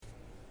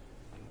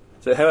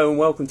So hello and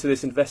welcome to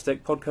this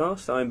Investec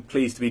podcast. I'm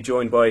pleased to be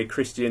joined by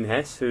Christian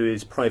Hess, who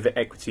is Private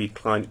Equity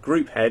Client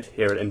Group Head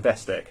here at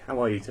Investec.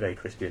 How are you today,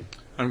 Christian?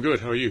 I'm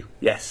good, how are you?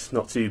 Yes,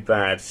 not too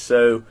bad.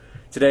 So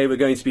today we're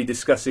going to be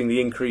discussing the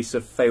increase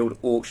of failed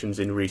auctions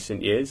in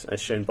recent years,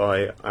 as shown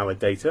by our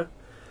data.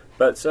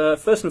 But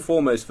first and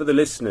foremost, for the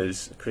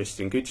listeners,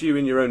 Christian, could you,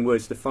 in your own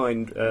words,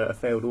 define a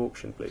failed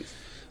auction, please?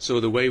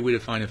 So the way we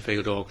define a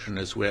failed auction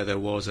is where there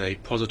was a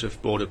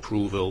positive board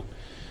approval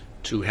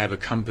to have a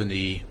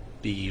company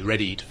be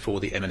readied for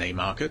the M&A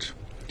market,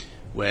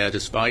 where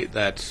despite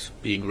that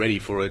being ready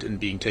for it and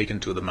being taken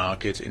to the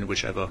market in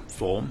whichever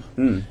form,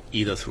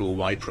 either through a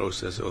wide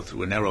process or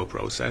through a narrow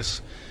process,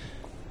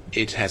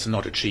 it has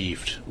not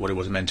achieved what it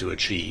was meant to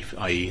achieve,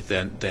 i.e.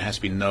 there has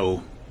been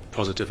no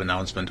positive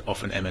announcement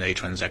of an M&A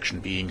transaction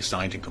being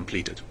signed and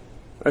completed.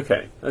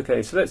 Okay.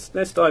 So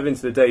let's dive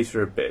into the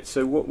data a bit.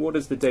 So what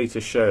does the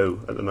data show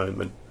at the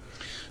moment?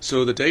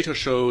 So the data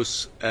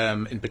shows,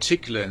 in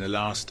particular in the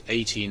last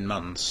 18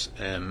 months,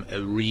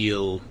 a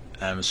real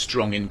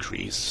strong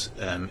increase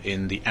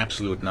in the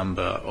absolute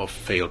number of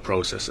failed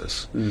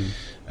processes.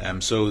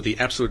 So the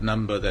absolute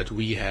number that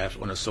we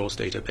have on a source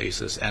data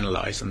basis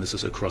analyzed, and this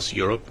is across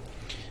Europe,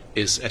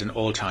 is at an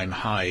all-time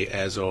high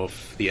as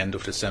of the end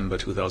of December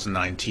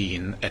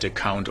 2019 at a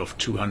count of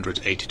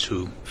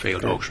 282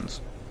 failed auctions.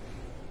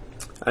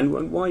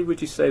 And why would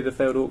you say the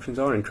failed auctions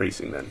are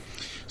increasing then?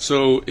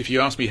 So if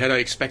you ask me, had I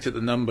expected the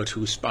number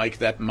to spike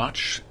that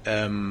much?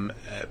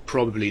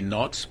 Probably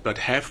not. But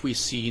have we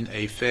seen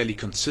a fairly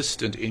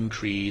consistent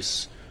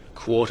increase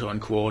quarter on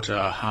quarter,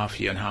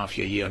 half year on half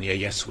year, year on year?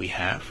 Yes, we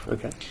have.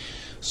 Okay.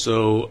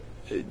 So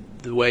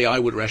the way I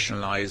would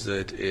rationalize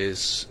it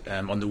is,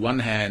 on the one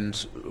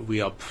hand,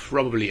 we are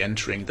probably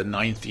entering the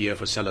 9th year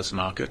of a seller's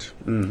market,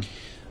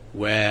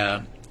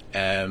 where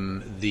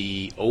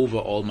the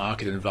overall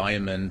market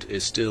environment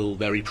is still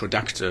very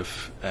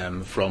productive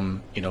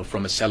from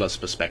a seller's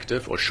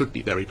perspective, or should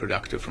be very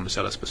productive from a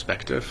seller's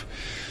perspective,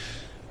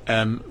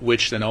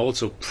 which then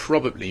also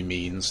probably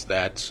means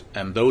that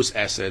those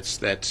assets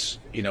that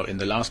in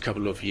the last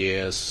couple of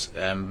years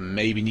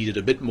maybe needed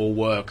a bit more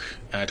work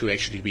to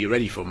actually be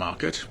ready for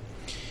market.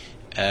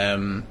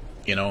 They're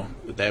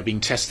being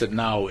tested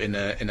now in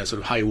a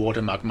sort of high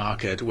watermark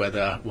market,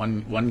 whether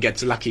one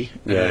gets lucky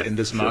in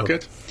this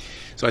market.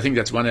 So I think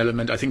that's one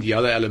element. I think the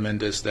other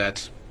element is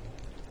that,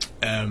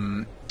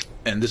 and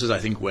this is I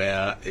think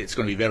where it's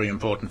going to be very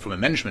important from a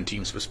management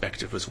team's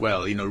perspective as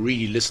well,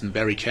 really listen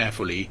very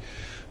carefully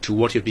to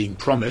what you're being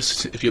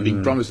promised, if you're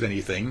being promised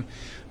anything,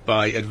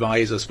 by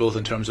advisors, both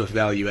in terms of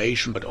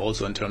valuation, but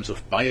also in terms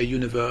of buyer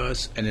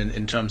universe and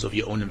in terms of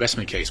your own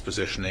investment case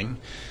positioning,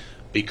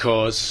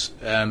 because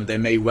there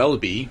may well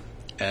be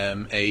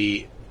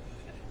a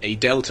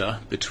delta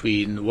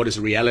between what is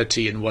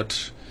reality and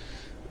what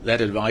that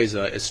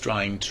advisor is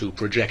trying to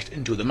project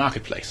into the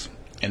marketplace.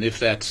 And if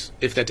that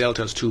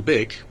delta is too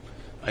big,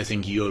 I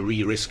think you're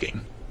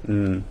re-risking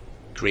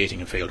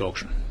creating a failed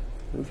auction.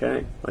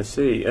 Okay, I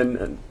see.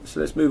 And so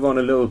let's move on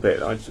a little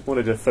bit. I just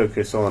wanted to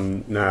focus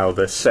on now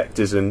the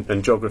sectors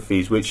and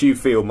geographies which you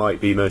feel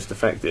might be most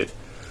affected.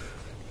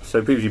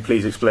 So would you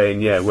please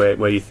explain,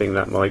 where you think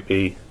that might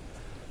be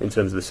in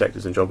terms of the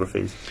sectors and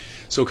geographies?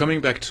 So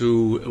coming back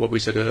to what we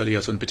said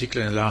earlier, so in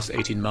particular in the last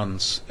 18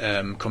 months,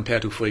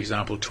 compared to, for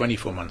example,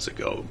 24 months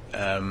ago,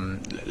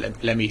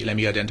 let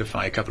me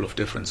identify a couple of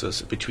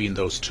differences between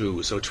those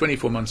two. So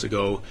 24 months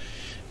ago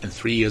and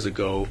 3 years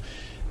ago,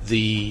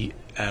 the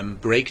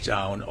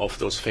breakdown of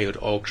those failed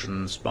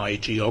auctions by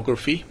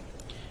geography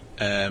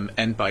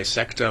and by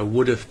sector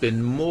would have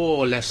been more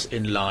or less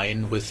in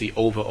line with the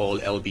overall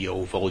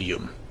LBO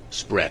volume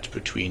spread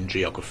between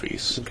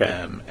geographies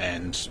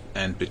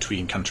and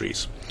between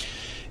countries.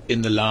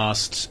 In the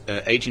last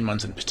 18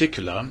 months in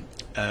particular,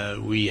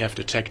 we have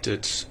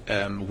detected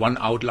one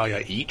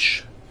outlier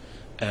each.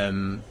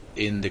 In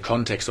the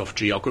context of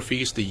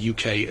geographies, the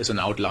UK is an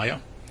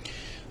outlier.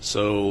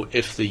 So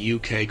if the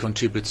UK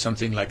contributes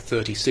something like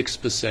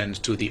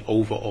 36% to the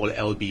overall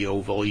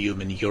LBO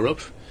volume in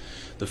Europe,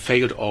 the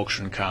failed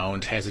auction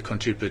count has it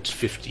contribute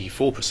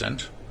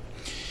 54%.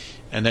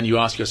 And then you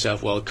ask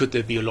yourself, well, could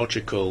there be a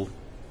logical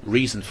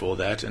reason for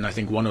that? And I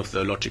think one of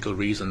the logical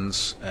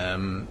reasons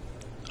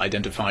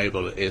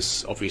identifiable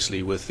is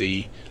obviously with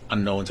the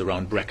unknowns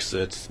around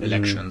Brexit,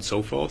 election, and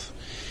so forth.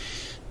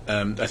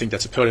 I think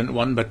that's a pertinent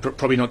one, but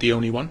probably not the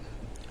only one.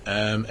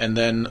 And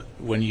then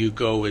when you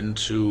go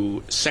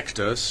into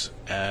sectors,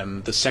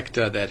 the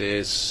sector that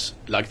is,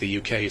 like the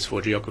UK is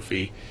for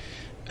geography,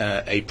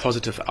 a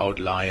positive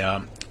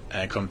outlier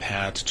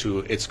compared to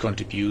its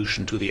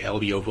contribution to the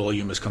LBO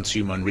volume is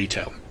consumer and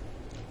retail.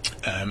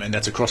 And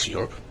that's across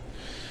Europe.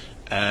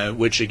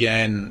 Which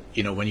again,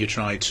 when you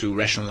try to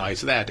rationalize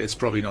that, it's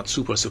probably not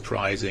super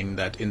surprising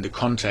that in the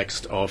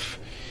context of,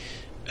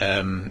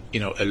 on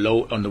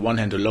the one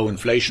hand, a low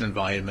inflation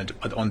environment,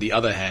 but on the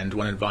other hand,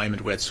 one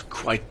environment where it's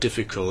quite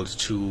difficult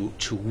to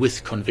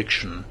with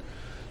conviction,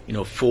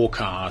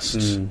 forecast,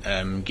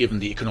 given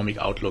the economic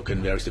outlook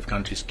in various different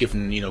countries,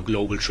 given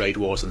global trade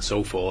wars and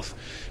so forth,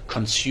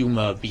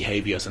 consumer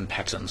behaviors and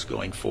patterns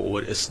going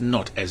forward is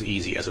not as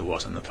easy as it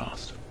was in the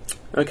past.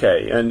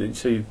 Okay, and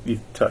so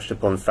you've touched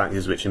upon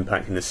factors which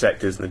impact in the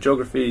sectors and the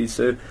geographies.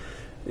 So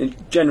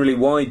generally,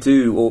 why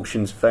do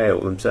auctions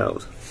fail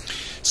themselves?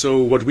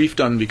 So what we've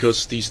done,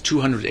 because these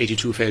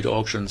 282 failed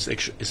auctions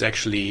is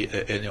actually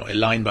a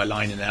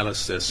line-by-line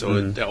analysis,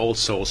 so they're all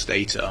source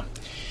data.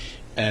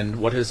 And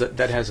what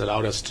that has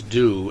allowed us to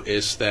do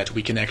is that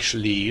we can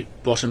actually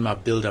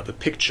bottom-up build up a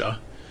picture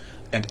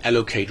and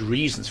allocate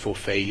reasons for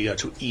failure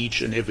to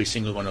each and every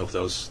single one of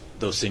those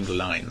single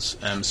lines.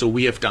 So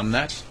we have done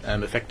that,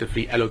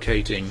 effectively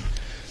allocating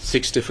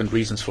 6 different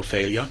reasons for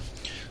failure.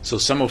 So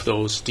some of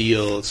those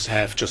deals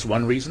have just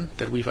one reason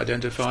that we've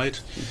identified,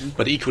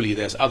 but equally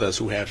there's others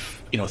who have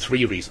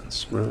 3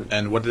 reasons. Right.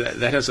 And what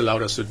that has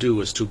allowed us to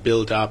do is to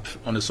build up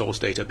on a source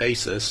data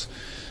basis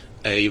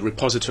a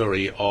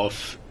repository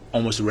of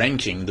almost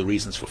ranking the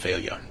reasons for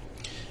failure.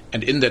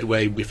 And in that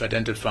way we've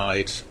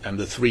identified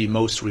the 3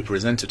 most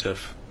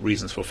representative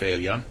reasons for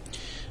failure,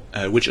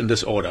 which in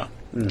this order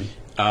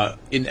are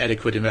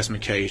inadequate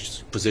investment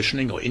case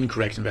positioning or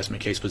incorrect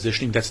investment case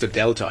positioning. That's the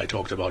delta I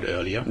talked about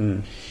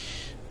earlier.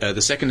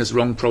 The second is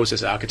wrong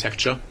process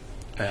architecture.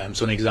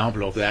 So an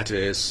example of that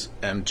is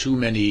too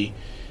many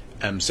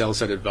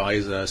sell-side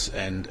advisors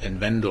and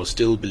vendors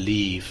still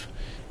believe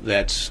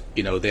that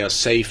there's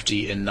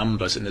safety in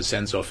numbers, in the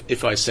sense of,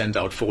 if I send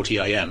out 40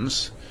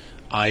 IMs,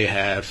 I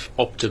have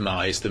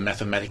optimized the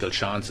mathematical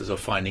chances of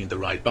finding the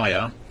right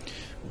buyer,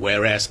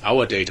 whereas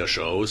our data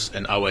shows,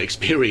 and our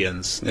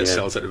experience as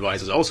sell-side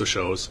advisors also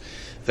shows,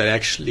 that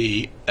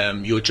actually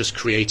you're just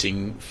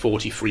creating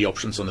 40 free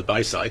options on the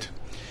buy side,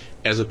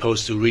 as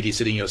opposed to really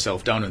sitting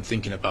yourself down and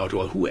thinking about,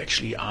 well, who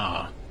actually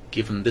are,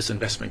 given this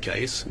investment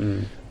case,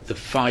 the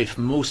 5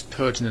 most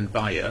pertinent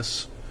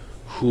buyers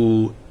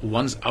who,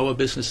 once our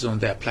business is on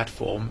their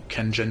platform,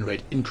 can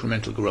generate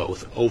incremental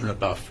growth over and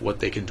above what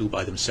they can do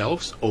by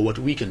themselves or what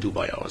we can do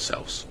by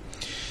ourselves.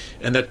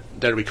 And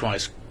that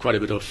requires quite a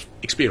bit of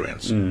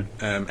experience and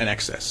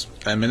access.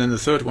 And then the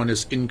third one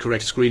is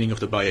incorrect screening of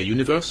the buyer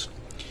universe,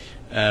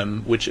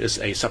 which is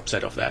a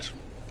subset of that.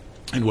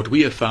 And what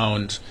we have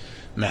found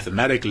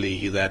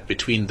mathematically, that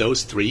between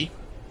those 3,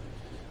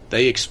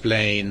 they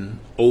explain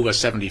over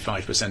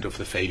 75% of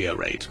the failure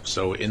rate.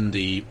 So in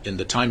the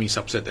timing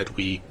subset that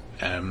we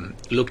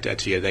looked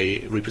at here, they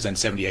represent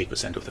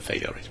 78% of the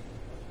failure rate.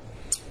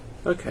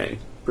 Okay,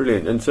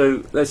 brilliant. And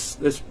so let's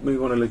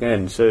move on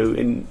again. So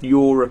in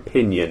your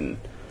opinion,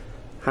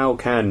 how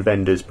can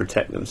vendors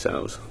protect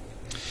themselves?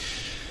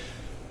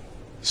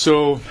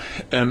 So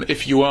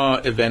if you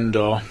are a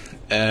vendor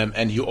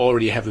and you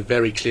already have a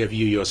very clear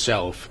view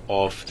yourself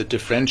of the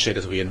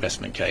differentiators of your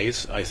investment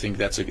case, I think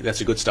that's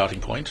a good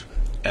starting point.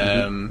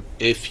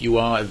 If you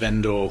are a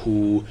vendor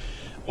who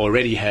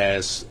already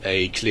has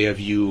a clear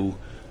view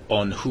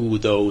on who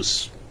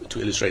those,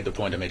 to illustrate the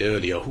point I made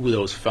earlier, who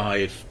those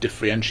 5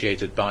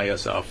 differentiated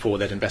buyers are for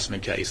that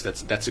investment case,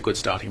 that's a good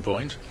starting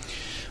point.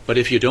 But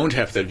if you don't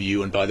have that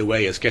view, and by the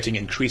way, it's getting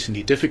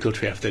increasingly difficult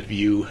to have that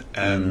view,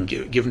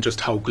 given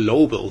just how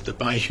global the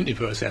buyer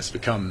universe has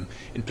become,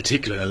 in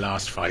particular in the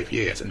last 5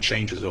 years, and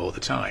changes all the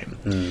time,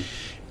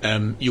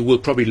 you will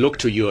probably look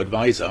to your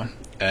advisor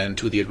and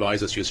to the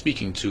advisors you're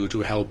speaking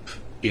to help,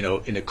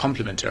 in a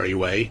complementary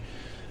way,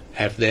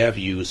 have their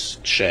views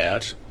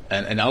shared.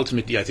 And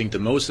ultimately, I think the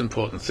most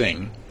important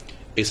thing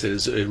is that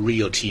it's a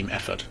real team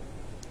effort.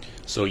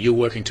 So you're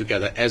working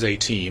together as a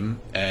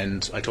team,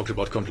 and I talked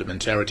about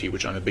complementarity,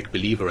 which I'm a big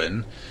believer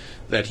in,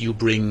 that you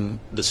bring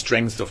the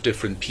strengths of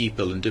different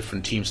people and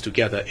different teams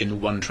together in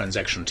one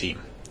transaction team,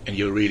 and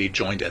you're really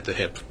joined at the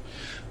hip,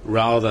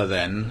 rather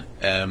than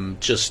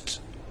just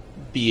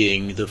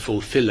being the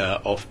fulfiller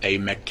of a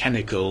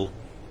mechanical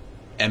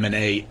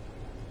M&A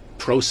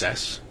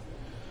process,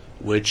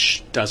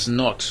 which does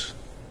not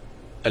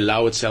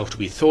allow itself to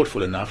be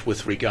thoughtful enough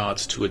with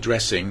regards to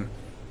addressing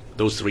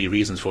those 3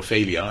 reasons for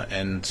failure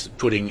and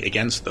putting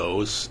against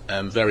those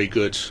very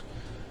good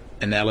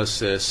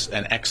analysis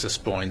and access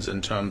points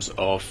in terms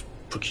of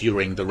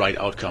procuring the right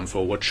outcome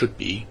for what should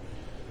be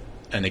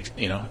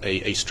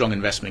a strong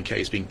investment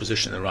case being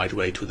positioned in the right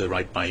way to the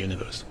right buyer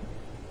universe.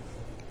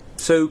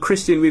 So,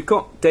 Christian, we've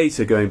got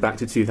data going back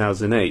to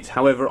 2008.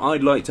 However,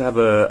 I'd like to have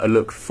a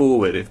look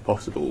forward, if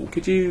possible.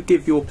 Could you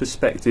give your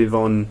perspective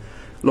on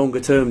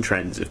longer-term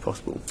trends, if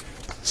possible?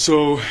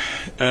 So,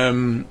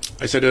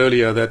 I said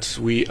earlier that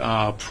we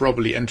are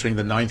probably entering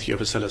the 9th year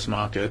of a seller's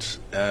market.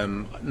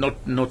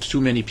 Not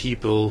too many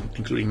people,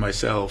 including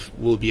myself,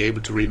 will be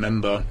able to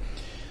remember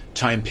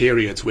time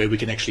periods where we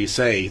can actually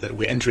say that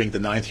we're entering the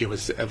 9th year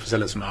of a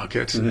seller's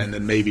market, and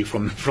then maybe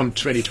from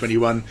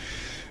 2021,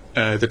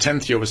 the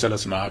 10th year of a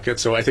seller's market.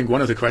 So I think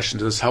one of the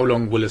questions is, how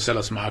long will a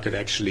seller's market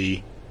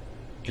actually,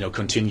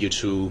 continue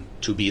to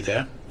be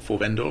there for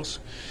vendors?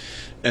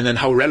 And then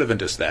how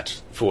relevant is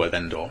that for a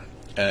vendor?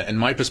 And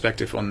my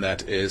perspective on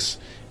that is,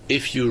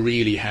 if you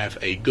really have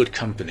a good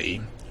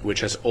company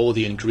which has all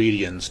the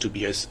ingredients to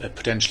be a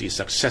potentially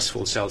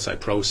successful sell-side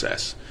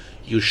process,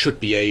 you should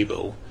be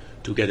able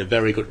to get a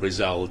very good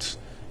result,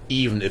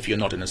 even if you're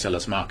not in a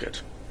seller's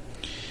market.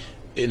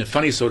 In a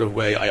funny sort of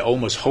way, I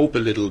almost hope a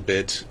little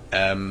bit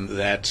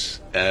that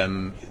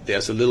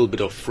there's a little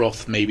bit of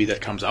froth maybe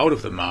that comes out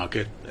of the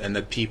market, and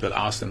that people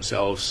ask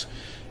themselves,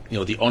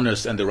 the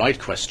honest and the right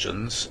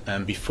questions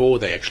before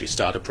they actually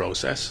start a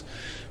process.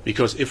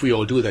 Because if we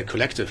all do that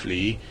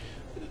collectively,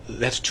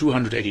 that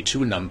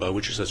 282 number,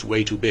 which is just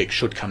way too big,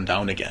 should come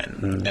down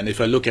again. And if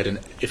I look at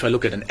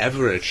an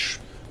average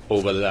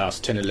over the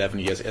last 10, 11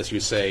 years, as you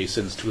say,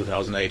 since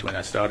 2008 when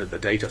I started the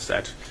data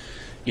set,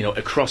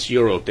 across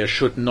Europe there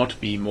should not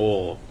be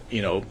more,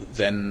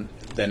 than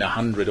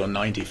 100 or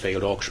 90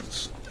 failed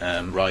auctions,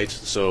 right?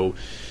 So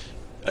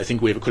I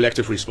think we have a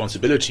collective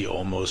responsibility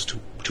almost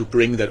to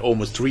bring that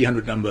almost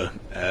 300 number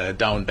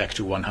down back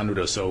to 100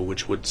 or so,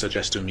 which would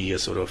suggest to me a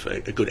sort of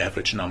a good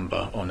average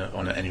number on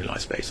an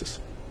annualized basis.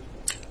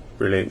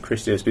 Brilliant,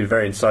 Christian. It's been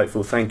very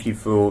insightful. Thank you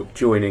for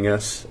joining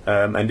us.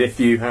 And if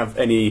you have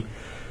any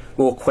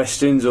more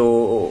questions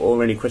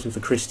or any questions for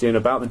Christian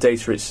about the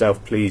data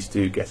itself, please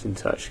do get in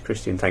touch.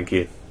 Christian, thank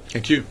you.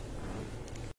 Thank you.